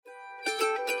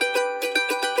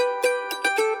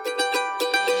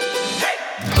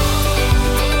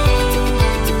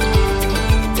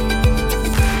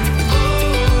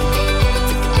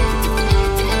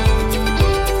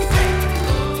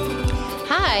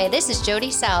Hi, this is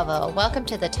Jody Salvo. Welcome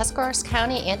to the Tuscarawas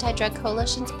County Anti-Drug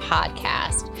Coalition's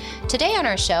podcast. Today on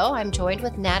our show, I'm joined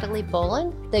with Natalie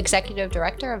Bolin, the Executive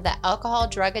Director of the Alcohol,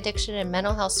 Drug Addiction, and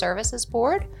Mental Health Services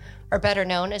Board, or better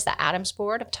known as the Adams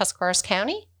Board of Tuscarawas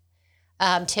County.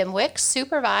 Tim Wicks,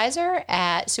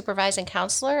 Supervising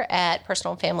Counselor at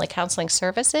Personal and Family Counseling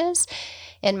Services,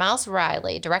 and Miles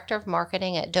Riley, Director of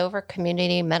Marketing at Dover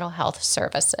Community Mental Health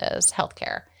Services,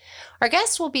 Healthcare. Our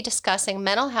guests will be discussing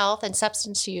mental health and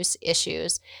substance use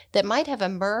issues that might have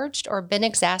emerged or been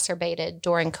exacerbated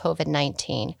during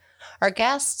COVID-19. Our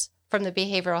guests from the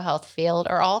behavioral health field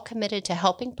are all committed to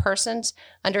helping persons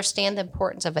understand the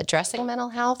importance of addressing mental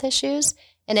health issues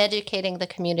and educating the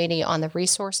community on the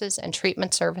resources and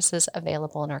treatment services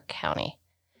available in our county.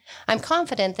 I'm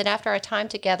confident that after our time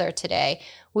together today,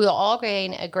 we will all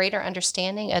gain a greater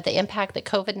understanding of the impact that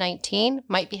COVID-19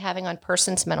 might be having on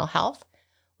persons' mental health.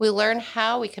 We learn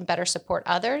how we can better support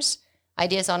others,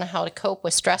 ideas on how to cope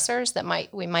with stressors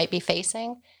that we might be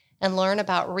facing, and learn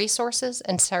about resources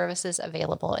and services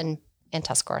available in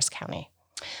Tuscarawas County.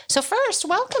 So first,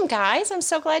 welcome, guys. I'm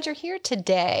so glad you're here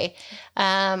today.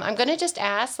 I'm going to just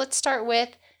ask, let's start with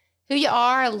who you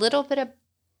are, a little bit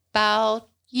about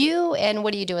you, and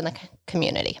what do you do in the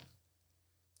community?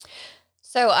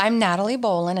 So I'm Natalie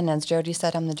Bolin, and as Jody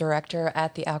said, I'm the director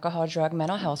at the Alcohol, Drug,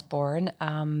 Mental Health Board.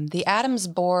 The Adams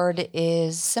Board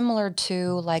is similar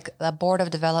to like a Board of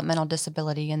Developmental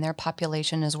Disability, and their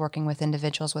population is working with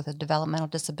individuals with a developmental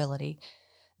disability.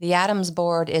 The Adams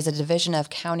Board is a division of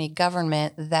county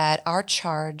government that our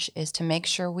charge is to make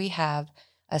sure we have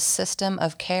a system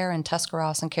of care in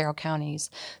Tuscarawas and Carroll counties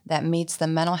that meets the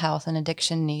mental health and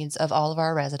addiction needs of all of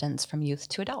our residents from youth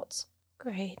to adults.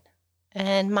 Great.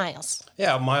 And Miles.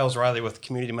 Yeah, Miles Riley with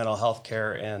Community Mental Health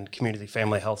Care and Community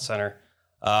Family Health Center,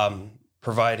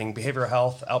 providing behavioral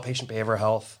health, outpatient behavioral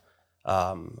health.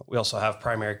 We also have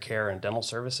primary care and dental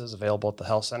services available at the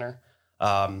health center.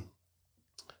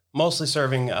 Mostly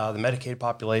serving the Medicaid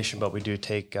population, but we do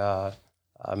take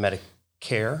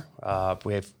Medicare.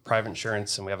 We have private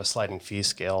insurance, and we have a sliding fee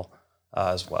scale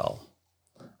as well.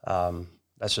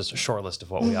 That's just a short list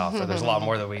of what we offer. There's a lot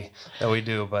more that we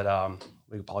do, but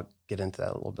we can probably get into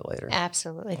that a little bit later.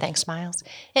 Absolutely. Thanks, Miles.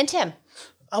 And Tim.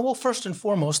 Well, first and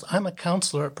foremost, I'm a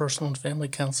counselor at Personal and Family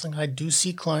Counseling. I do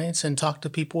see clients and talk to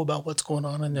people about what's going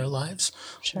on in their lives.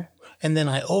 Sure. And then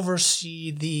I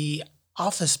oversee the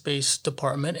office-based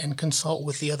department and consult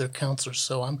with the other counselors.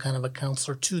 So I'm kind of a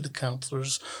counselor to the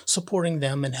counselors, supporting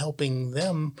them and helping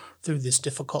them through this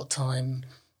difficult time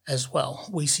as well.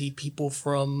 We see people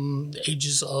from the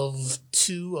ages of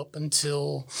 2 up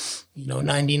until,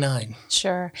 99.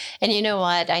 Sure. And you know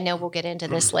what? I know we'll get into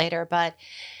this later, but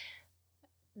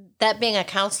that being a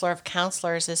counselor of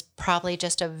counselors is probably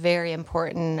just a very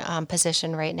important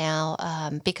position right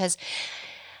now because,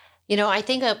 I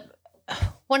think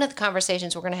one of the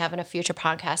conversations we're going to have in a future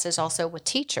podcast is also with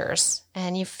teachers.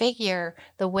 And you figure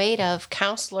the weight of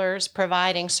counselors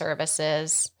providing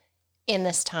services in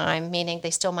this time, meaning they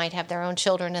still might have their own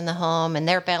children in the home and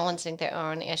they're balancing their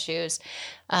own issues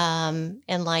in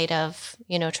light of,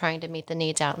 trying to meet the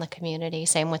needs out in the community.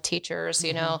 Same with teachers,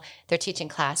 they're teaching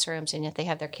classrooms and yet they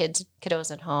have their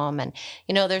kiddos at home. And,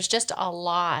 there's just a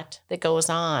lot that goes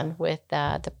on with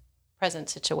the present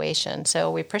situation.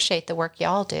 So we appreciate the work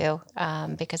y'all do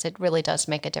because it really does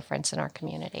make a difference in our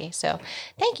community. So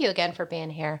thank you again for being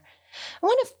here. I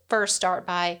want to first start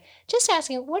by just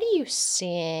asking, what are you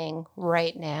seeing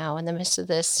right now in the midst of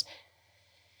this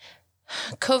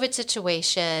COVID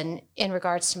situation in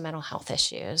regards to mental health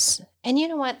issues? And you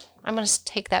know what? I'm going to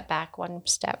take that back one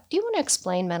step. Do you want to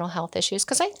explain mental health issues?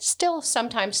 Because I still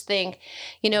sometimes think,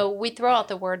 we throw out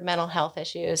the word mental health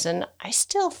issues, and I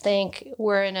still think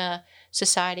we're in a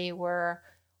society where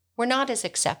we're not as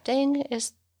accepting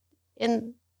as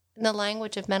in the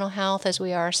language of mental health as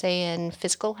we are, say, in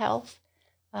physical health.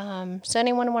 Does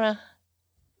anyone want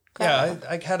to? Yeah,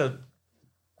 I had a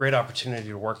great opportunity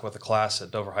to work with a class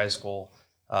at Dover High School.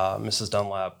 Mrs.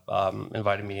 Dunlap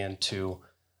invited me in to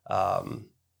kind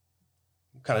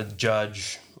of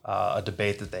judge a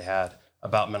debate that they had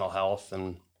about mental health,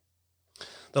 and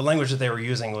the language that they were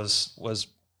using was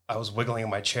I was wiggling in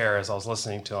my chair as I was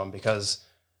listening to them because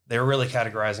they were really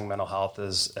categorizing mental health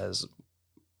as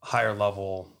higher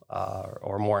level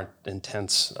or more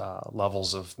intense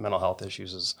levels of mental health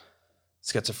issues as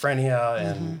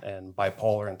schizophrenia and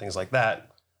bipolar and things like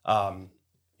that.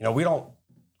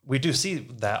 We do see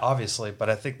that obviously, but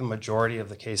I think the majority of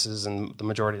the cases and the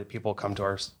majority of the people come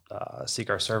to seek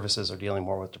our services are dealing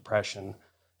more with depression,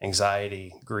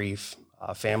 anxiety, grief,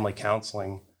 family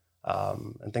counseling,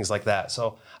 and things like that.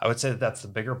 So I would say that that's the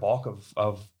bigger bulk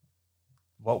of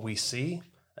what we see.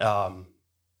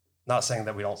 Not saying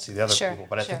that we don't see the other Sure, people,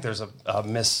 but I sure. think there's a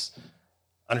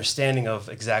misunderstanding of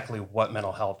exactly what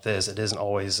mental health is. It isn't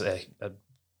always a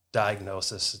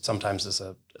diagnosis. Sometimes it's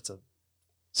a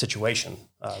situation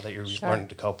that you're Sure. learning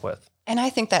to cope with. And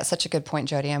I think that's such a good point,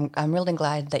 Jody. I'm really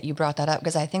glad that you brought that up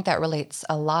because I think that relates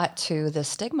a lot to the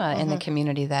stigma in the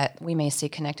community that we may see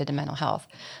connected to mental health.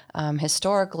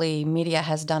 Historically, media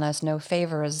has done us no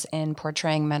favors in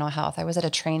portraying mental health. I was at a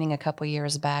training a couple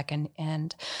years back,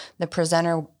 and the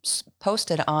presenter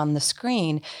posted on the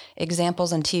screen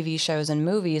examples in TV shows and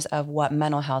movies of what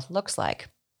mental health looks like.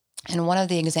 And one of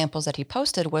the examples that he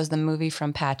posted was the movie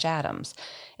from Patch Adams.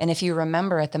 And if you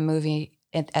remember at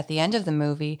the end of the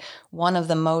movie, one of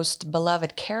the most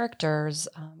beloved characters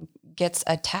gets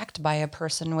attacked by a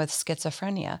person with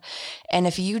schizophrenia. And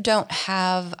if you don't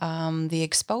have the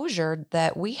exposure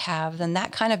that we have, then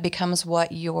that kind of becomes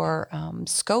what your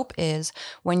scope is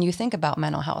when you think about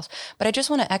mental health. But I just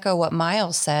want to echo what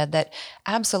Miles said, that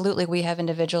absolutely we have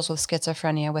individuals with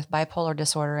schizophrenia, with bipolar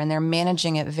disorder, and they're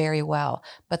managing it very well.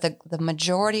 But the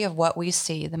majority of what we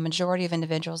see, the majority of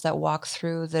individuals that walk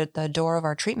through the door of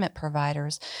our treatment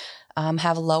providers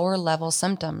have lower level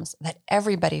symptoms that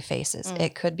everybody faces.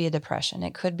 It could be a depression.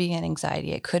 It could be an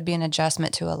anxiety. It could be an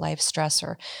adjustment to a life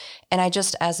stressor. And I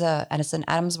just, as an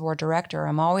Adams Board director,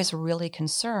 I'm always really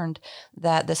concerned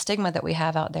that the stigma that we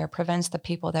have out there prevents the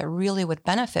people that really would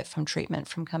benefit from treatment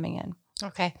from coming in.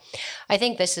 Okay. I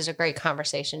think this is a great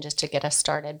conversation just to get us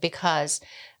started because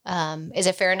is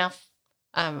it fair enough?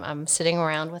 I'm sitting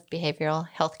around with behavioral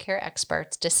healthcare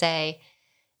experts to say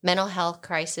mental health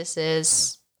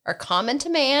crises are common to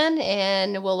man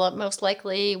and most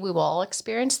likely we will all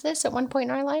experience this at one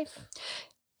point in our life.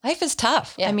 Life is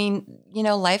tough. Yeah. I mean,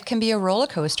 life can be a roller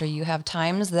coaster. You have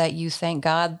times that you thank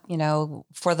God,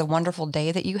 for the wonderful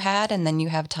day that you had. And then you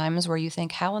have times where you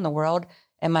think, how in the world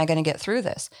am I going to get through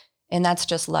this? And that's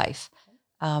just life.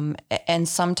 And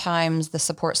sometimes the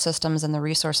support systems and the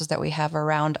resources that we have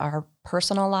around our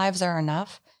personal lives are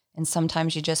enough. And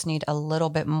sometimes you just need a little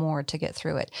bit more to get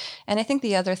through it. And I think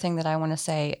the other thing that I want to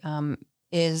say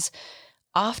is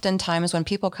oftentimes when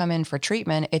people come in for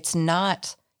treatment, it's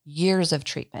not years of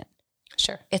treatment.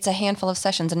 Sure. It's a handful of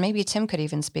sessions. And maybe Tim could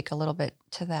even speak a little bit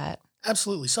to that.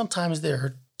 Absolutely. Sometimes there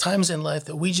are times in life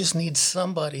that we just need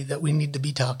somebody that we need to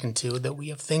be talking to, that we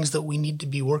have things that we need to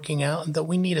be working out, and that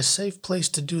we need a safe place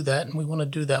to do that. And we want to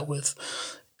do that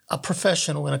with a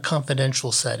professional in a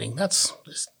confidential setting. That's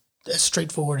as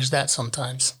straightforward as that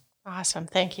sometimes. Awesome.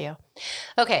 Thank you.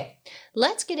 Okay.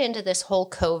 Let's get into this whole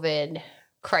COVID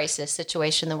crisis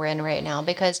situation that we're in right now,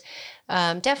 because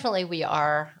definitely we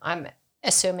are, I'm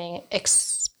assuming,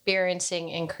 experiencing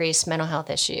increased mental health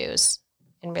issues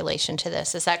in relation to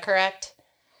this. Is that correct?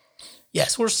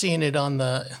 Yes, we're seeing it in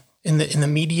the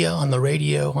media, on the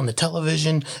radio, on the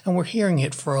television, and we're hearing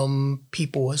it from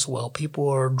people as well. People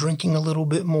are drinking a little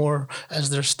bit more as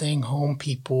they're staying home.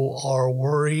 People are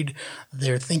worried.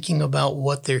 They're thinking about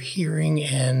what they're hearing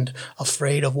and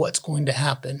afraid of what's going to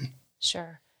happen.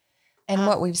 Sure. And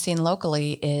what we've seen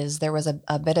locally is there was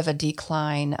a bit of a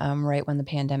decline right when the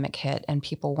pandemic hit and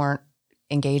people weren't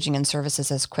engaging in services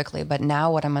as quickly. But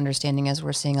now what I'm understanding is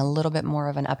we're seeing a little bit more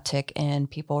of an uptick in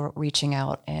people reaching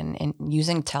out and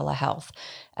using telehealth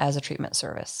as a treatment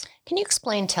service. Can you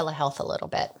explain telehealth a little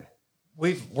bit?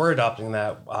 We're adopting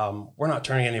that. We're not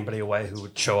turning anybody away who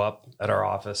would show up at our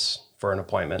office for an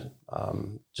appointment.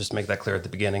 Just make that clear at the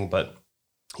beginning. But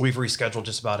we've rescheduled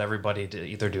just about everybody to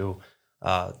either do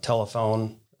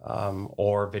telephone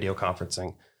or video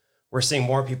conferencing. We're seeing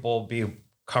more people be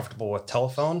comfortable with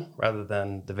telephone rather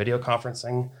than the video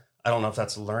conferencing. I don't know if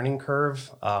that's a learning curve.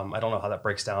 I don't know how that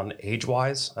breaks down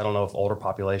age-wise. I don't know if older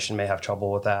population may have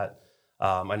trouble with that.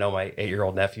 I know my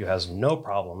 8-year-old nephew has no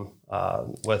problem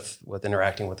with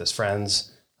interacting with his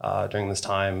friends during this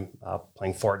time,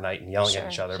 playing Fortnite and yelling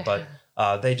at each other.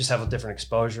 But they just have a different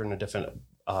exposure and a different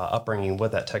upbringing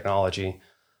with that technology.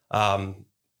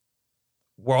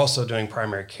 We're also doing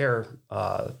primary care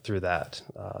through that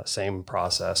same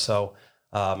process. So,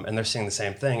 and they're seeing the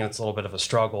same thing. And it's a little bit of a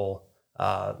struggle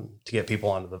to get people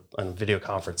on video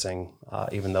conferencing,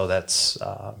 even though that's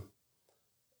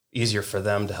easier for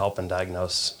them to help and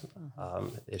diagnose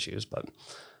issues. But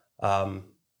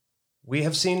we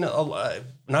have seen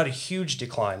not a huge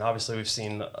decline. Obviously, we've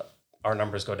seen our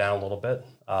numbers go down a little bit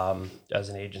as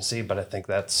an agency, but I think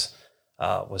that's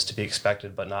was to be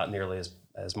expected, but not nearly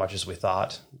as much as we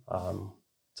thought.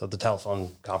 So the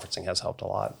telephone conferencing has helped a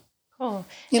lot. Oh,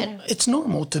 It's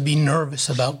normal to be nervous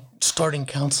about starting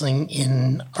counseling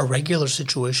in a regular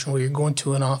situation where you're going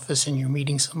to an office and you're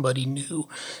meeting somebody new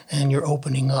and you're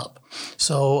opening up.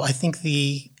 So I think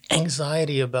the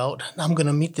anxiety about, I'm going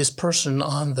to meet this person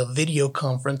on the video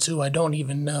conference who I don't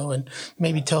even know, and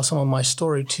maybe tell some of my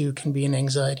story too, can be an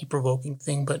anxiety provoking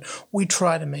thing. But we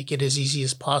try to make it as easy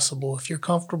as possible. If you're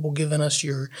comfortable giving us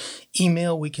your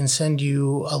email, we can send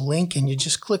you a link, and you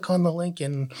just click on the link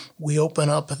and we open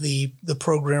up the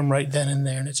program right then and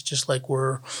there. And it's just like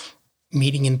we're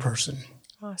meeting in person.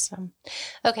 Awesome.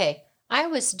 Okay. I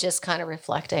was just kind of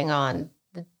reflecting on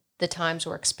the times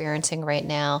we're experiencing right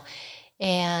now.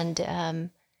 And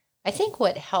I think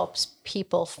what helps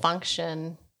people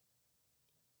function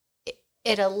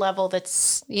at a level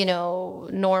that's,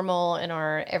 normal in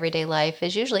our everyday life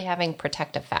is usually having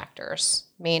protective factors,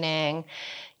 meaning,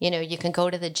 you can go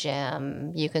to the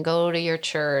gym, you can go to your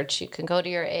church, you can go to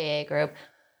your AA group.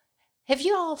 Have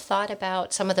you all thought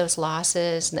about some of those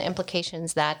losses and the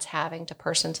implications that's having to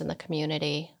persons in the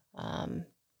community?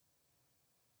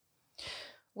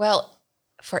 Well,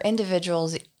 for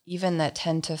individuals, even that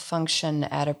tend to function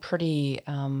at a pretty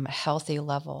healthy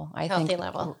level, I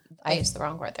used the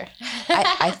wrong word there.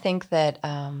 I think that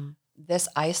this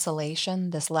isolation,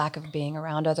 this lack of being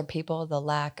around other people, the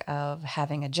lack of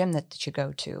having a gym that you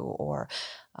go to, or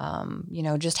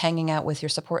just hanging out with your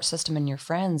support system and your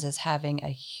friends is having a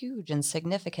huge and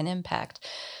significant impact.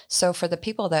 So for the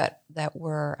people that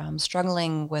were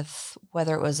struggling with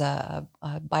whether it was a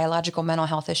biological mental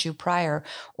health issue prior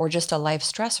or just a life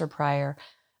stressor prior,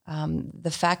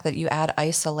 the fact that you add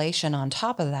isolation on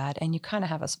top of that, and you kind of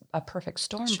have a perfect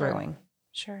storm brewing.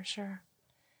 Sure.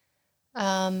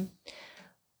 What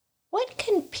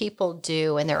can people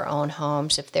do in their own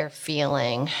homes if they're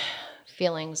feeling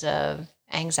feelings of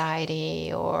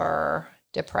anxiety or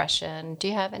depression? Do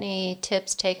you have any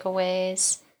tips,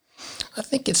 takeaways? I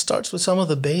think it starts with some of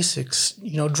the basics.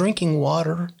 Drinking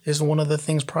water is one of the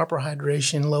things. Proper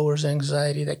hydration lowers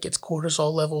anxiety. That gets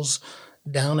cortisol levels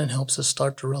down and helps us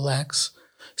start to relax.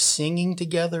 Singing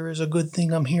together is a good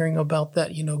thing. I'm hearing about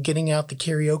that, getting out the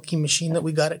karaoke machine that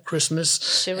we got at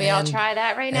Christmas. Should we all try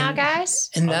that right now, guys?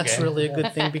 And that's really a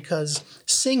good thing, because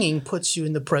singing puts you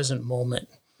in the present moment.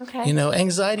 Okay.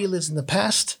 Anxiety lives in the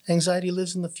past, anxiety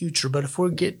lives in the future. But if we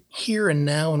get here and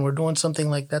now and we're doing something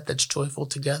like that that's joyful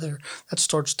together, that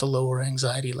starts to lower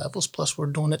anxiety levels. Plus, we're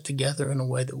doing it together in a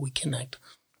way that we connect.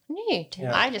 Neat.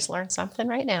 Yeah. I just learned something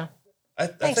right now. I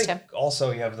think Tim.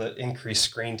 Also you have the increased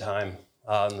screen time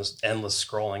and this endless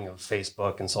scrolling of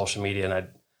Facebook and social media. And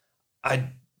I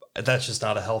that's just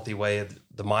not a healthy way.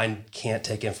 The mind can't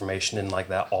take information in like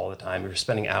that all the time. You're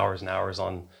spending hours and hours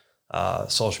on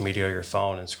social media, or your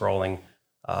phone, and scrolling.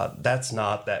 That's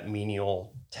not that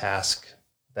menial task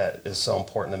that is so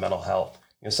important to mental health.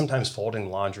 Sometimes folding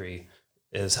laundry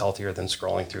is healthier than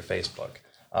scrolling through Facebook.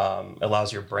 It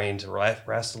allows your brain to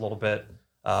rest a little bit.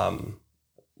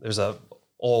 There's a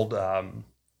old, I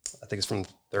think it's from the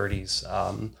 30s,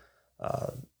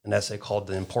 an essay called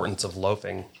 "The Importance of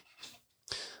Loafing,"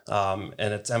 and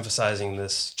it's emphasizing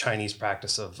this Chinese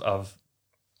practice of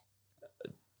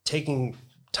taking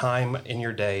time in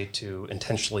your day to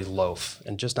intentionally loaf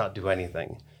and just not do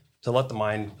anything, to let the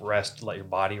mind rest, let your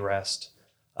body rest.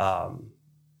 It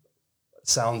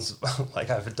sounds like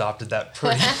I've adopted that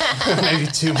pretty maybe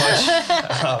too much,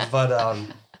 but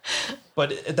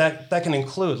that can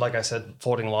include, like I said,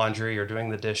 folding laundry or doing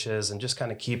the dishes, and just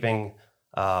kind of keeping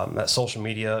that social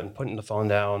media and putting the phone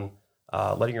down,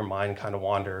 letting your mind kind of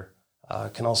wander,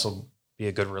 can also be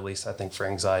a good release, I think, for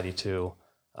anxiety too.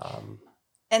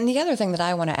 And the other thing that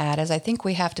I want to add is I think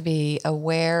we have to be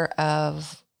aware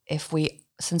of,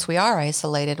 since we are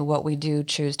isolated, what we do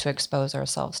choose to expose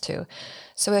ourselves to.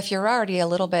 So if you're already a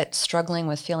little bit struggling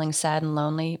with feeling sad and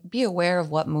lonely, be aware of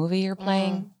what movie you're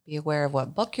playing, be aware of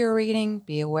what book you're reading,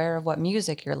 be aware of what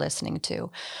music you're listening to.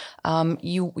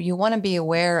 You want to be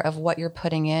aware of what you're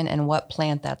putting in and what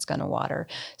plant that's going to water.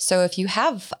 So if you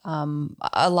have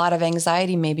a lot of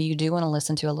anxiety, maybe you do want to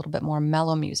listen to a little bit more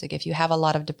mellow music. If you have a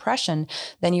lot of depression,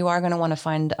 then you are going to want to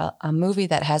find a movie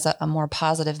that has a more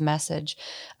positive message.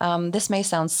 This may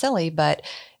sound silly, but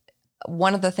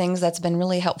one of the things that's been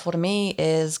really helpful to me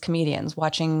is comedians,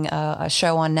 watching a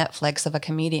show on Netflix of a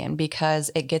comedian,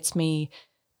 because it gets me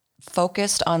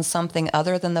focused on something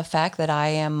other than the fact that I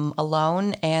am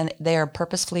alone, and they are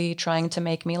purposefully trying to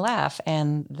make me laugh,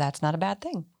 and that's not a bad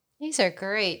thing. These are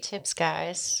great tips,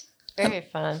 guys. Very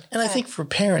fun. And I think for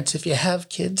parents, if you have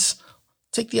kids,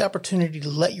 take the opportunity to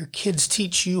let your kids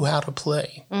teach you how to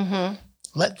play. Mm-hmm.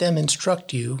 Let them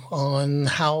instruct you on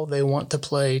how they want to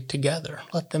play together.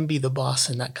 Let them be the boss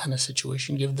in that kind of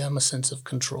situation. Give them a sense of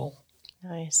control.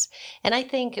 Nice. And I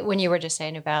think when you were just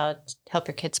saying about help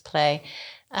your kids play,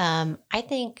 I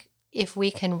think if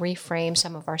we can reframe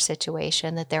some of our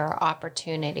situation, that there are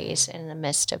opportunities in the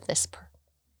midst of this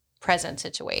present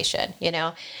situation,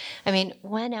 I mean,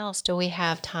 when else do we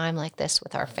have time like this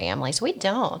with our families? We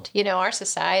don't. Our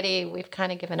society, we've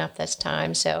kind of given up this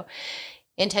time. So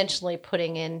intentionally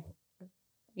putting in,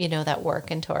 that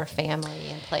work into our family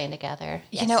and playing together.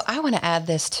 Yes. I want to add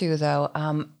this too, though.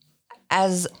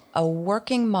 As a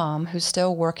working mom who's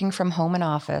still working from home and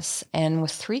office and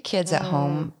with 3 kids at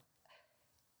home,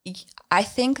 I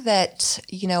think that,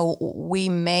 we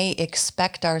may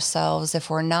expect ourselves, if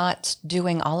we're not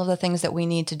doing all of the things that we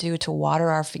need to do to water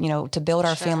our, to build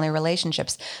our family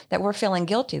relationships, that we're feeling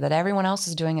guilty, that everyone else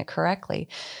is doing it correctly.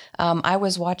 I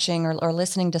was watching or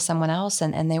listening to someone else,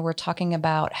 and they were talking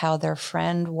about how their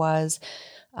friend was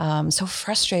so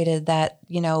frustrated that,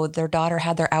 their daughter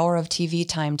had their hour of TV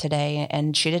time today,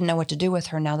 and she didn't know what to do with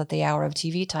her now that the hour of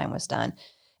TV time was done.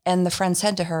 And the friend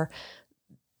said to her,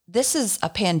 "This is a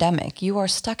pandemic. You are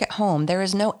stuck at home. There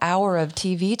is no hour of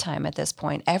TV time at this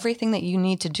point. Everything that you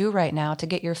need to do right now to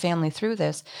get your family through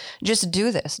this, just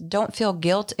do this. Don't feel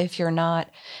guilt if you're not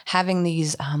having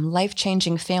these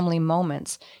life-changing family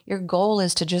moments. Your goal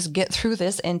is to just get through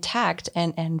this intact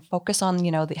and focus on,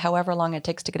 however long it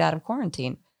takes to get out of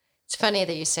quarantine." It's funny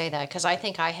that you say that, because I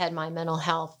think I had my mental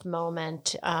health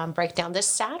moment breakdown this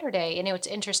Saturday. And it's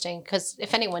interesting because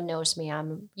if anyone knows me,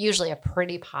 I'm usually a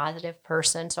pretty positive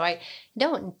person. So I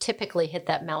don't typically hit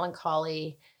that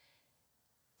melancholy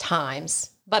times,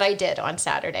 but I did on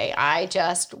Saturday. I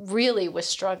just really was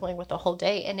struggling with the whole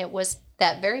day. And it was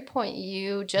that very point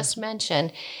you just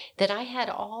mentioned, that I had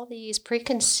all these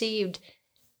preconceived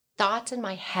thoughts in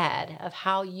my head of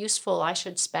how useful I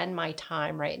should spend my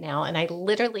time right now. And I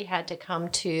literally had to come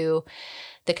to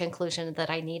the conclusion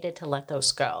that I needed to let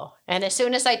those go. And as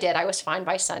soon as I did, I was fine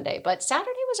by Sunday. But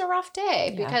Saturday was a rough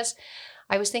day because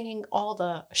I was thinking all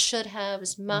the should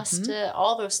haves, must,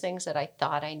 all those things that I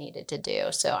thought I needed to do.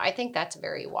 So I think that's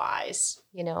very wise,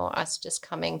 us just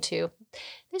coming to,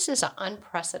 this is an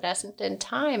unprecedented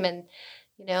time. And,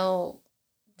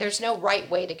 there's no right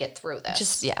way to get through this.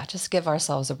 Just give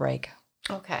ourselves a break.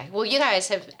 Okay. Well, you guys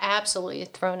have absolutely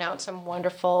thrown out some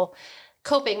wonderful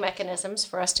coping mechanisms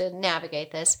for us to navigate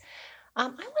this. I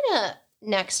want to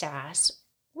next ask,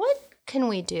 what can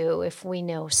we do if we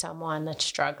know someone that's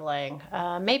struggling?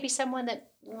 Maybe someone that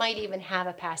might even have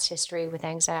a past history with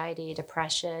anxiety,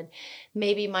 depression,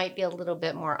 maybe might be a little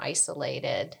bit more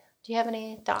isolated. Do you have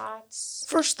any thoughts?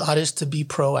 First thought is to be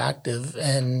proactive,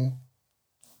 and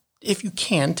if you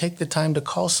can, take the time to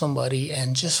call somebody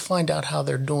and just find out how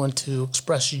they're doing to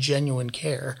express genuine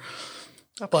care.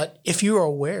 Okay. But if you are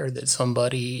aware that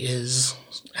somebody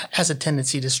has a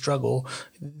tendency to struggle,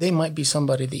 they might be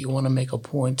somebody that you want to make a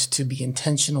point to be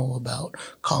intentional about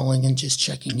calling and just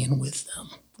checking in with them.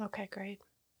 Okay, great.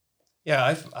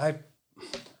 Yeah,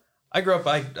 I grew up,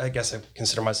 I guess I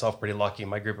consider myself pretty lucky.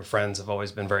 My group of friends have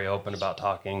always been very open about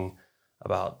talking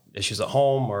about issues at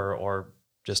home or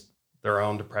just their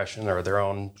own depression or their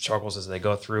own struggles as they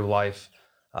go through life.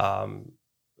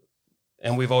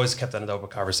 And we've always kept that an open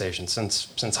conversation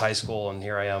since high school, and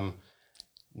here I am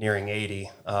nearing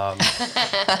 80.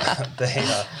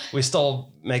 We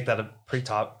still make that a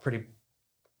pretty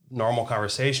normal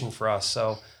conversation for us.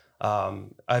 So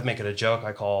I make it a joke.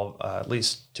 I call at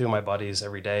least 2 of my buddies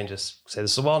every day and just say,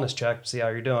 "This is a wellness check, see how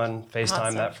you're doing." FaceTime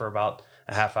awesome. That for about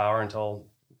a half hour until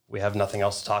we have nothing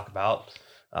else to talk about.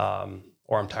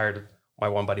 Or I'm tired. My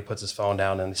one buddy puts his phone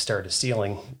down and they stare at the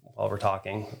ceiling while we're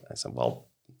talking. I said, "Well,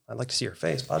 I'd like to see your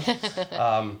face, bud."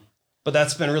 But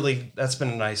that's been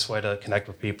a nice way to connect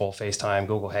with people. FaceTime,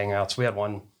 Google Hangouts. We had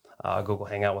one Google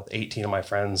Hangout with 18 of my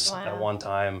friends at one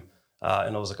time,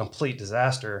 and it was a complete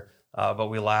disaster. But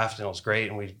we laughed and it was great,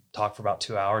 and we talked for about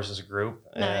 2 hours as a group.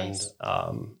 Nice.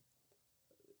 And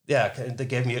they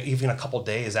gave me even a couple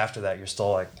days after that. You're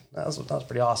still like, that was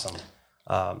pretty awesome.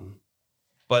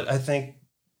 But I think,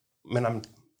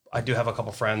 I do have a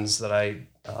couple friends that I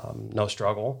know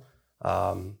struggle,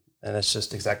 and it's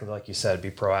just exactly like you said, be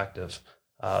proactive.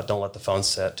 Don't let the phone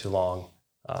sit too long.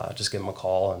 Just give them a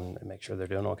call and make sure they're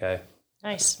doing okay.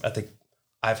 Nice. I think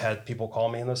I've had people call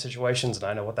me in those situations, and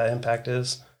I know what that impact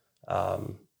is.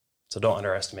 So don't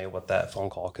underestimate what that phone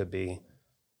call could be.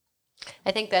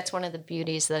 I think that's one of the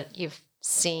beauties that you've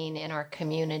seen in our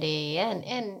community and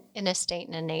in a state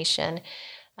and a nation.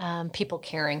 People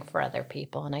caring for other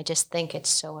people. And I just think it's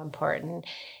so important.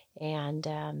 And,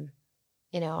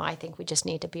 I think we just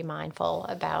need to be mindful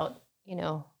about,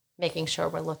 making sure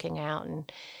we're looking out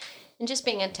and just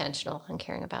being intentional and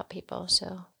caring about people.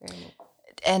 So very neat.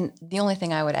 And the only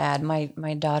thing I would add,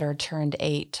 my daughter turned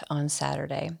 8 on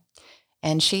Saturday,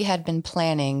 and she had been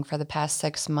planning for the past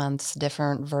 6 months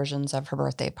different versions of her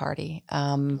birthday party,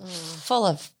 full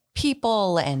of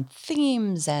people and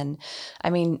themes. And I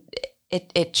mean,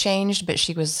 it changed, but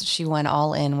she went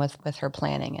all in with her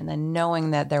planning, and then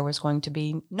knowing that there was going to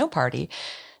be no party.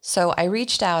 So I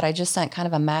reached out. I just sent kind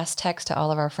of a mass text to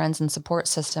all of our friends and support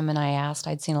system, and I asked.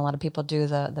 I'd seen a lot of people do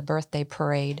the birthday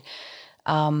parade.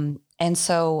 And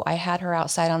so I had her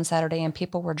outside on Saturday, and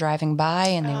people were driving by,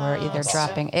 and they were either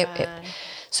dropping it.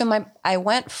 So I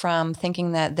went from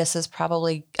thinking that this is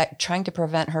probably trying to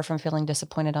prevent her from feeling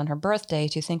disappointed on her birthday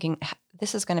to thinking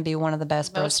this is going to be one of the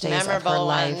best birthdays of her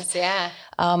life. Ones, yeah.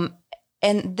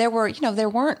 And there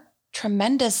weren't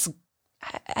tremendous.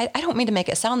 I don't mean to make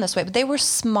it sound this way, but they were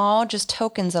small, just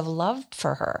tokens of love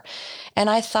for her. And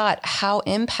I thought how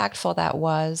impactful that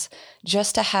was,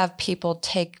 just to have people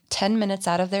take 10 minutes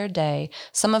out of their day.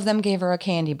 Some of them gave her a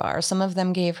candy bar. Some of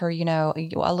them gave her,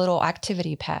 a little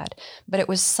activity pad. But it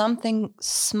was something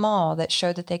small that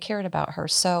showed that they cared about her.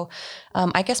 So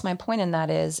I guess my point in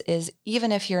that is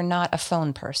even if you're not a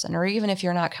phone person, or even if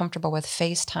you're not comfortable with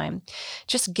FaceTime,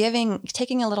 just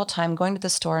taking a little time, going to the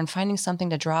store and finding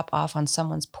something to drop off on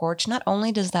someone's porch, not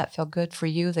only does that feel good for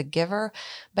you, the giver,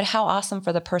 but how awesome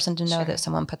for the person to know that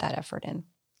someone put that effort in.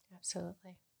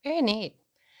 Absolutely. Very neat.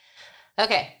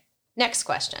 Okay, next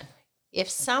question. If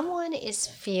someone is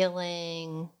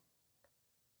feeling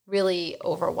really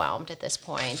overwhelmed at this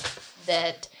point,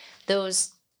 that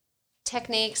those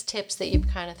techniques, tips that you've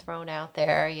kind of thrown out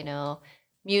there,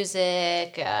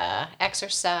 music,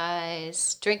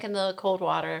 exercise, drinking the cold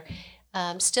water,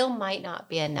 still might not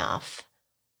be enough,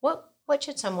 what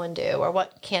should someone do, or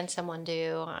what can someone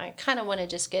do? I kind of want to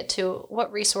just get to what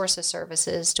resources,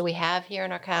 services do we have here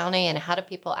in our county, and how do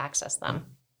people access them?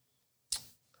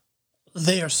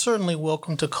 They are certainly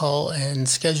welcome to call and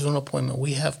schedule an appointment.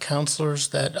 We have counselors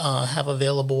that have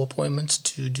available appointments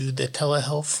to do the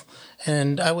telehealth.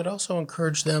 And I would also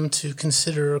encourage them to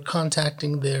consider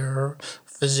contacting their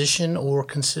physician, or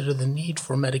consider the need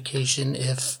for medication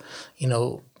if,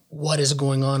 what is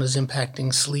going on is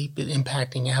impacting sleep,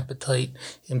 impacting appetite,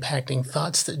 impacting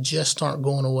thoughts that just aren't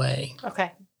going away.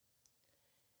 Okay.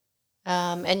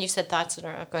 And you said thoughts that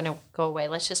are going to go away.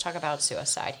 Let's just talk about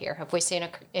suicide here. Have we seen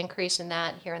an increase in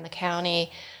that here in the county?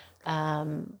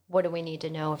 What do we need to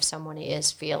know if someone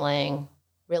is feeling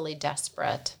really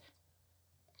desperate?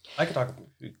 I can talk.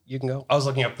 You can go. I was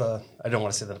looking up I don't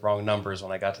want to say the wrong numbers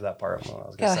when I got to that part.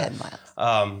 Go ahead,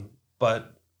 Miles.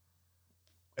 But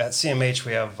at CMH,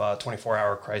 we have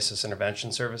 24-hour crisis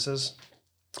intervention services,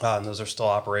 and those are still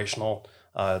operational.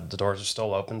 The doors are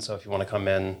still open, so if you want to come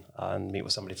in and meet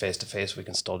with somebody face-to-face, we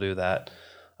can still do that.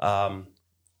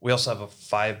 We also have a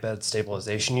 5-bed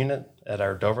stabilization unit at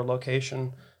our Dover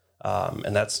location,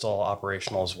 and that's still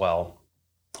operational as well.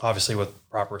 Obviously, with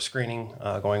proper screening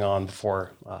going on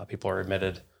before people are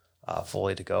admitted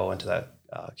fully to go into that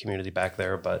community back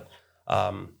there. But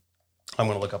I'm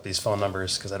going to look up these phone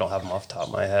numbers because I don't have them off the top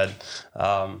of my head.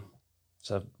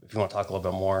 So if you want to talk a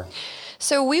little bit more.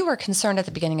 So we were concerned at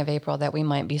the beginning of April that we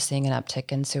might be seeing an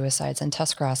uptick in suicides in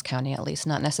Tuscarawas County, at least,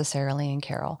 not necessarily in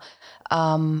Carroll.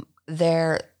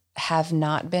 There have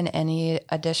not been any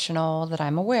additional, that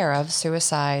I'm aware of,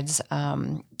 suicides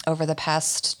over the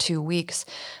past 2 weeks,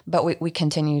 but we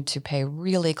continue to pay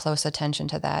really close attention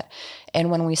to that. And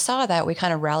when we saw that, we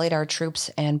kind of rallied our troops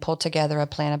and pulled together a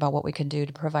plan about what we could do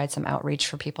to provide some outreach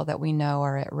for people that we know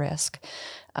are at risk.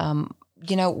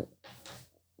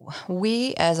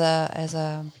 We as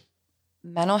a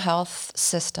mental health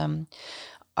system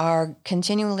are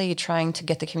continually trying to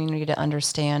get the community to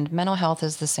understand mental health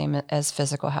is the same as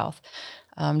physical health.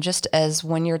 Just as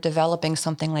when you're developing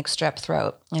something like strep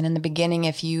throat, and in the beginning,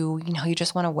 if you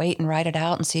just want to wait and ride it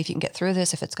out and see if you can get through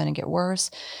this, if it's going to get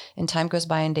worse, and time goes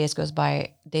by and days go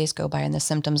by, and the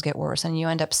symptoms get worse, and you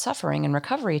end up suffering, and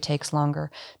recovery takes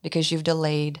longer because you've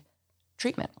delayed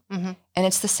treatment. Mm-hmm. And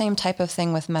it's the same type of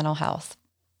thing with mental health.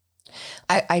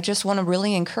 I just want to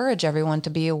really encourage everyone to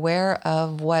be aware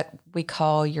of what we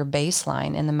call your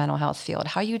baseline in the mental health field,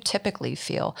 how you typically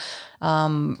feel,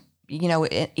 either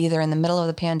in the middle of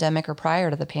the pandemic or prior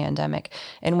to the pandemic.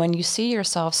 And when you see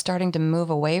yourself starting to move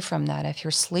away from that, if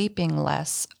you're sleeping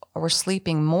less or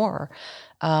sleeping more,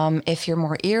 if you're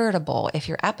more irritable, if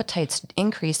your appetite's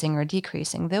increasing or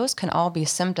decreasing, those can all be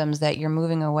symptoms that you're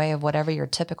moving away of whatever your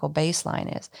typical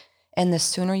baseline is. And the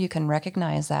sooner you can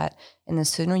recognize that, and the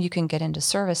sooner you can get into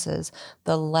services,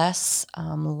 the less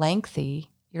lengthy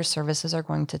your services are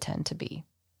going to tend to be.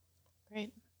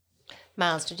 Great.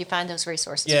 Miles, did you find those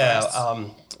resources? Yeah. For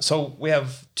us? So we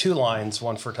have 2 lines,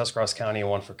 one for Tuscarawas County and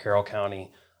one for Carroll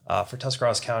County. For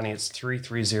Tuscarawas County, it's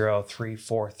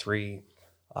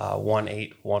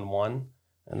 330-343-1811.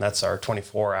 And that's our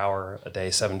 24-hour-a-day,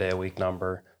 7-day-a-week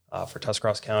number. for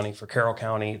Tuscarawas County. For Carroll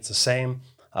County, it's the same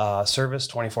service,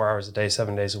 24 hours a day,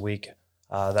 7 days a week.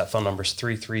 That phone number is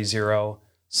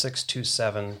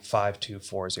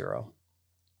 330-627-5240.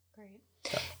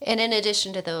 And in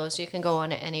addition to those, you can go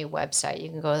on any website. You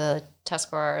can go to the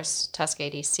Tuscarawas, Tusk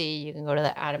ADC. You can go to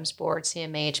the Adams Board,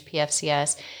 CMH,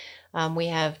 PFCS. We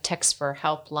have text for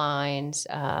helplines,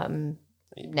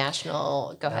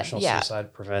 National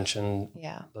Suicide Prevention.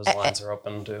 Yeah. Those lines are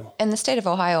open too. And the state of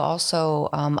Ohio also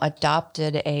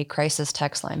adopted a crisis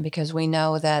text line because we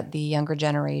know that the younger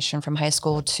generation from high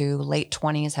school to late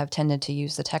 20s have tended to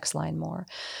use the text line more.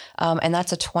 And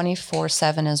that's a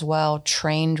 24/7 as well,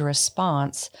 trained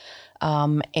response.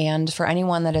 And for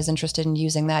anyone that is interested in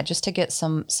using that, just to get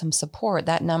some support,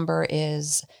 that number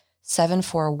is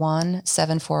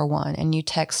 741-741, and you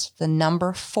text the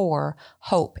number 4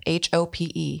 HOPE,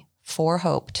 HOPE, 4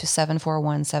 HOPE to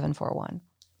 741-741.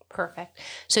 Perfect.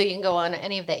 So you can go on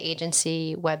any of the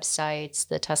agency websites,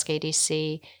 the Tusk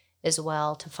ADC as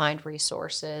well, to find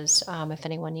resources if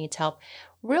anyone needs help.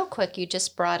 Real quick, you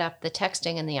just brought up the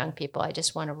texting and the young people. I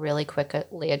just want to really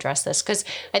quickly address this because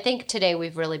I think today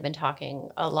we've really been talking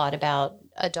a lot about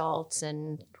adults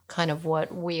and kind of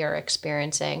what we are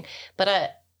experiencing.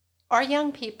 But our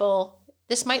young people,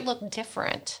 this might look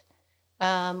different,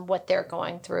 what they're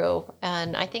going through.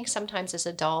 And I think sometimes as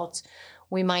adults,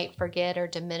 we might forget or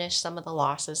diminish some of the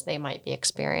losses they might be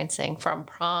experiencing, from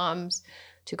proms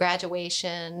to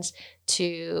graduations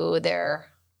to their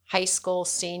high school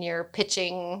senior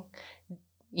pitching,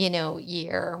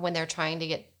 year when they're trying to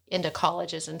get into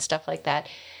colleges and stuff like that.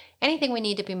 Anything we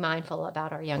need to be mindful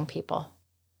about our young people?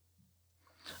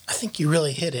 I think you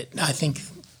really hit it. I think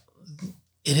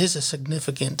it is a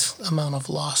significant amount of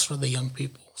loss for the young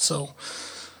people. So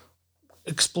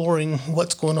exploring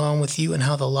what's going on with you and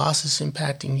how the loss is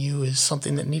impacting you is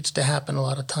something that needs to happen a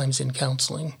lot of times in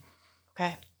counseling.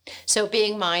 Okay. So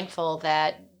being mindful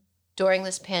that during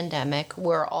this pandemic,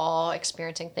 we're all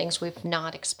experiencing things we've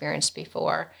not experienced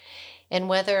before. And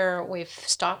whether we've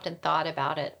stopped and thought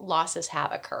about it, losses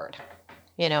have occurred,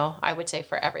 I would say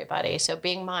for everybody. So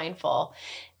being mindful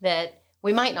that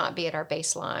we might not be at our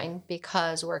baseline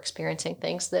because we're experiencing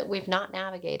things that we've not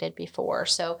navigated before.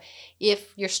 So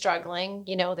if you're struggling,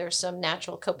 there's some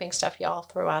natural coping stuff y'all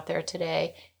threw out there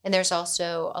today. And there's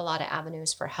also a lot of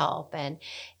avenues for help. And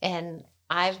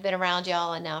I've been around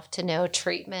y'all enough to know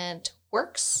treatment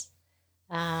works.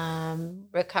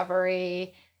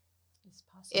 Recovery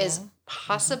is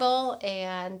possible.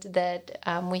 And that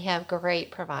we have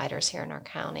great providers here in our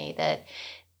county, that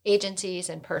agencies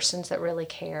and persons that really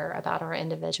care about our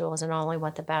individuals and only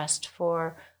want the best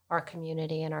for our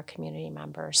community and our community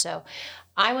members. So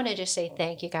I want to just say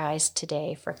thank you guys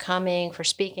today for coming, for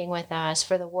speaking with us,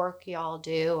 for the work y'all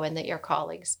do and that your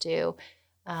colleagues do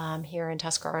here in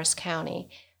Tuscarawas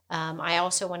County. I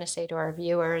also want to say to our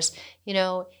viewers,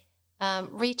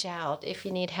 reach out if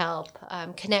you need help,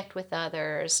 connect with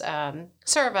others,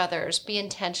 serve others, be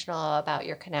intentional about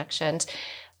your connections.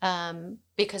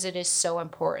 Because it is so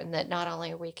important that not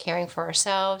only are we caring for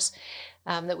ourselves,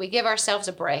 that we give ourselves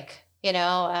a break,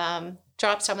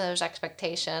 drop some of those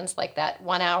expectations, like that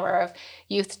 1 hour of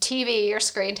youth TV or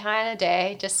screen time a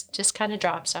day, just kind of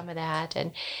drop some of that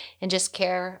and just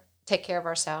take care of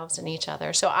ourselves and each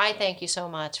other. So I thank you so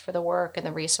much for the work and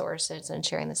the resources and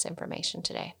sharing this information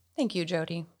today. Thank you,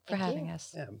 Jody, for having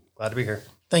us. Yeah, I'm glad to be here.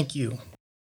 Thank you.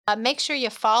 Make sure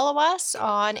you follow us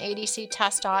on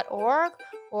adctusk.org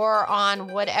or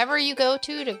on whatever you go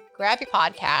to grab your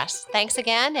podcast. Thanks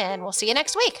again, and we'll see you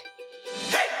next week.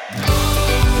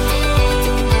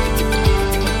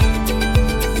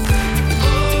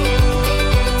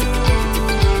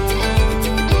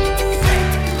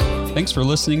 Thanks for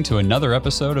listening to another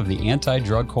episode of the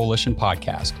Anti-Drug Coalition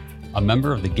podcast, a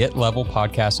member of the Get Level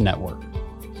Podcast Network.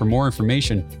 For more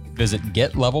information, visit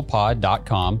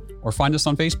getlevelpod.com or find us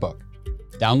on Facebook.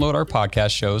 Download our podcast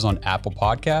shows on Apple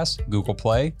Podcasts, Google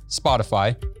Play,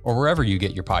 Spotify, or wherever you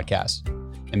get your podcasts.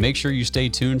 And make sure you stay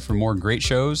tuned for more great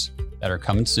shows that are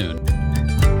coming soon.